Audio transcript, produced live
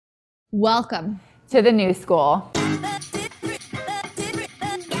Welcome to the new school.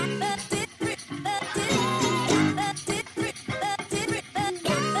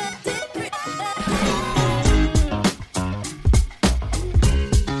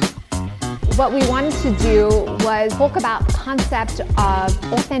 What we wanted to do was talk about the concept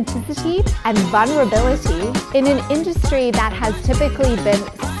of authenticity and vulnerability in an industry that has typically been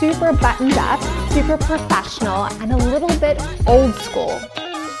super buttoned up, super professional, and a little bit old school.